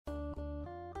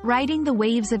Riding the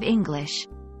waves of English.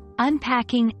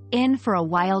 Unpacking In for a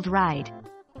wild ride.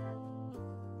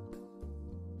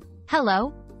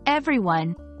 Hello,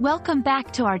 everyone. Welcome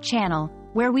back to our channel,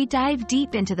 where we dive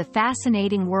deep into the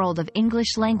fascinating world of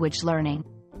English language learning.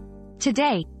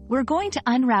 Today, we're going to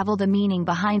unravel the meaning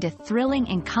behind a thrilling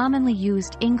and commonly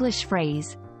used English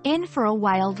phrase, in for a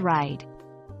wild ride.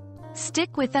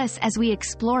 Stick with us as we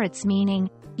explore its meaning,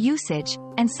 usage,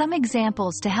 and some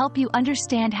examples to help you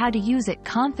understand how to use it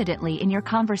confidently in your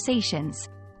conversations.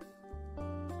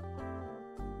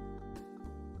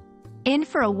 In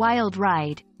for a wild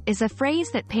ride is a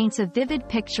phrase that paints a vivid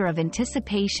picture of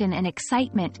anticipation and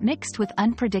excitement mixed with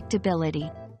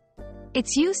unpredictability.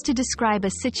 It's used to describe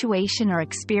a situation or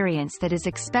experience that is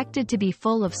expected to be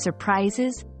full of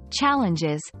surprises,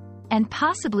 challenges, and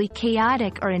possibly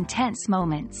chaotic or intense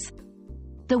moments.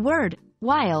 The word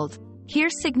wild here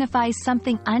signifies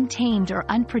something untamed or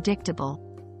unpredictable,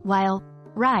 while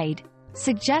ride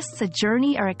suggests a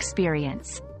journey or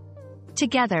experience.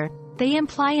 Together, they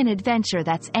imply an adventure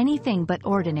that's anything but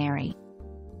ordinary.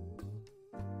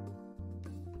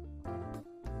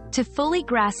 To fully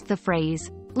grasp the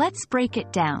phrase, let's break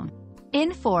it down.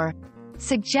 In for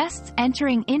suggests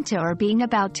entering into or being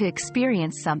about to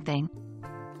experience something.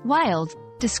 Wild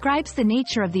describes the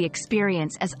nature of the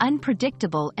experience as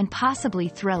unpredictable and possibly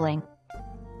thrilling.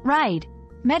 Ride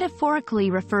metaphorically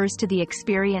refers to the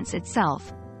experience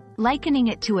itself, likening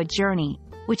it to a journey,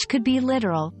 which could be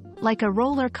literal, like a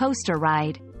roller coaster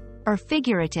ride, or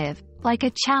figurative, like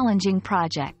a challenging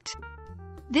project.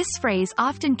 This phrase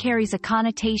often carries a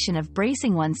connotation of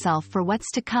bracing oneself for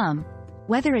what's to come,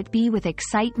 whether it be with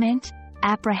excitement,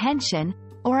 apprehension,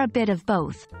 or a bit of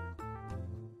both.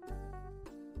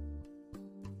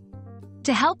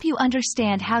 To help you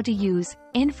understand how to use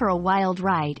in for a wild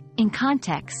ride in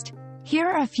context, here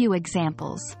are a few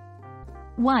examples.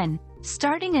 1.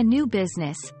 Starting a new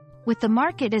business. With the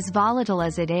market as volatile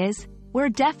as it is, we're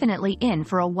definitely in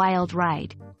for a wild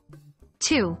ride.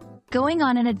 2. Going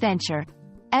on an adventure.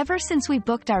 Ever since we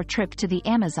booked our trip to the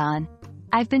Amazon,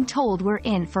 I've been told we're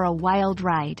in for a wild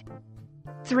ride.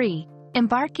 3.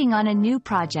 Embarking on a new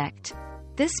project.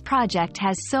 This project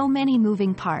has so many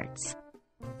moving parts.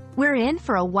 We're in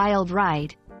for a wild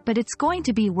ride, but it's going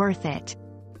to be worth it.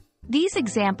 These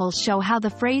examples show how the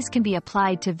phrase can be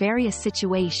applied to various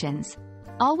situations,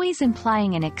 always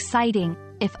implying an exciting,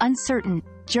 if uncertain,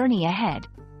 journey ahead.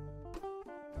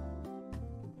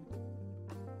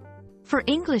 For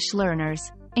English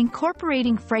learners,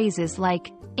 incorporating phrases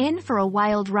like in for a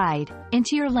wild ride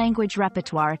into your language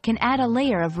repertoire can add a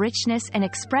layer of richness and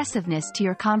expressiveness to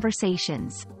your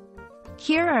conversations.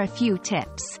 Here are a few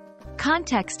tips.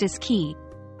 Context is key.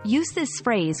 Use this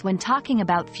phrase when talking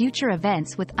about future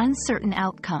events with uncertain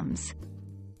outcomes.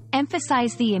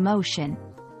 Emphasize the emotion.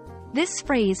 This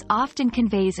phrase often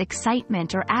conveys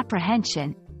excitement or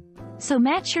apprehension, so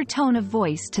match your tone of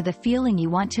voice to the feeling you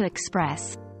want to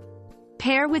express.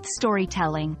 Pair with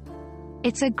storytelling.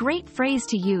 It's a great phrase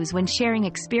to use when sharing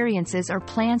experiences or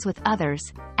plans with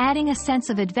others, adding a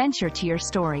sense of adventure to your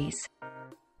stories.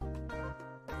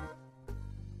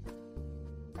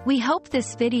 We hope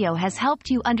this video has helped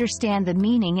you understand the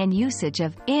meaning and usage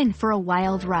of in for a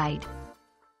wild ride.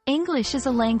 English is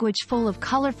a language full of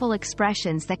colorful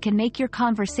expressions that can make your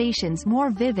conversations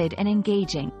more vivid and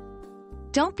engaging.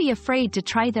 Don't be afraid to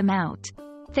try them out.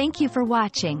 Thank you for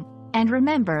watching, and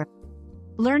remember,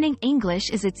 learning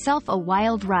English is itself a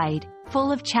wild ride,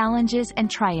 full of challenges and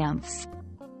triumphs.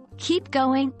 Keep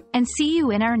going, and see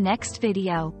you in our next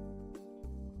video.